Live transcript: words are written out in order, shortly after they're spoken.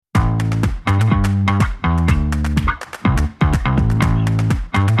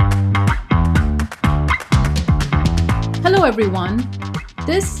Hello, everyone.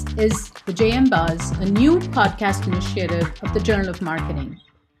 This is the JM Buzz, a new podcast initiative of the Journal of Marketing.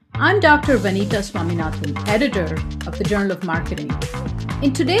 I'm Dr. Vanita Swaminathan, editor of the Journal of Marketing.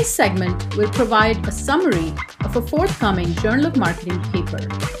 In today's segment, we'll provide a summary of a forthcoming Journal of Marketing paper.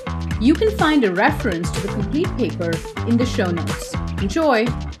 You can find a reference to the complete paper in the show notes. Enjoy!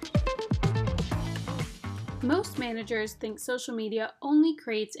 Most managers think social media only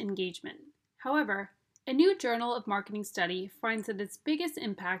creates engagement. However, a new Journal of Marketing study finds that its biggest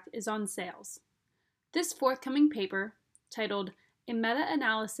impact is on sales. This forthcoming paper, titled A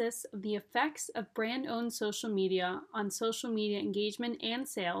Meta-Analysis of the Effects of Brand-Owned Social Media on Social Media Engagement and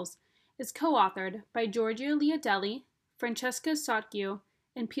Sales, is co-authored by Giorgio Liodelli, Francesca Sotgiu,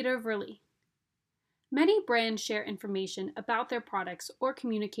 and Peter Verli. Many brands share information about their products or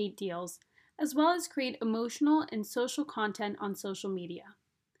communicate deals, as well as create emotional and social content on social media.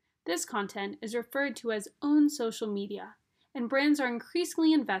 This content is referred to as owned social media, and brands are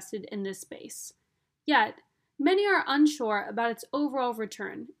increasingly invested in this space. Yet, many are unsure about its overall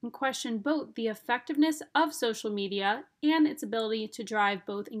return and question both the effectiveness of social media and its ability to drive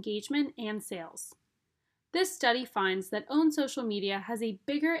both engagement and sales. This study finds that owned social media has a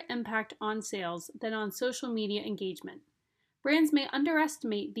bigger impact on sales than on social media engagement. Brands may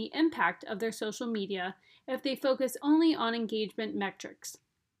underestimate the impact of their social media if they focus only on engagement metrics.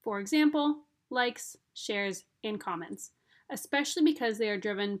 For example, likes, shares, and comments, especially because they are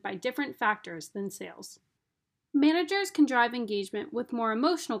driven by different factors than sales. Managers can drive engagement with more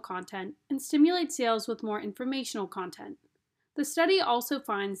emotional content and stimulate sales with more informational content. The study also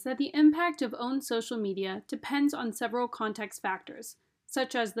finds that the impact of owned social media depends on several context factors,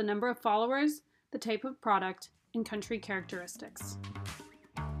 such as the number of followers, the type of product, and country characteristics.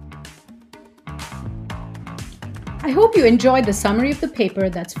 I hope you enjoyed the summary of the paper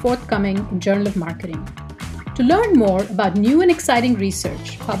that's forthcoming in Journal of Marketing. To learn more about new and exciting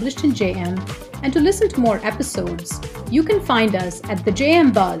research published in JM and to listen to more episodes, you can find us at the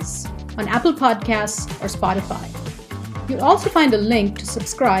JM Buzz on Apple Podcasts or Spotify. You'll also find a link to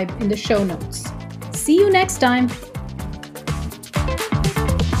subscribe in the show notes. See you next time.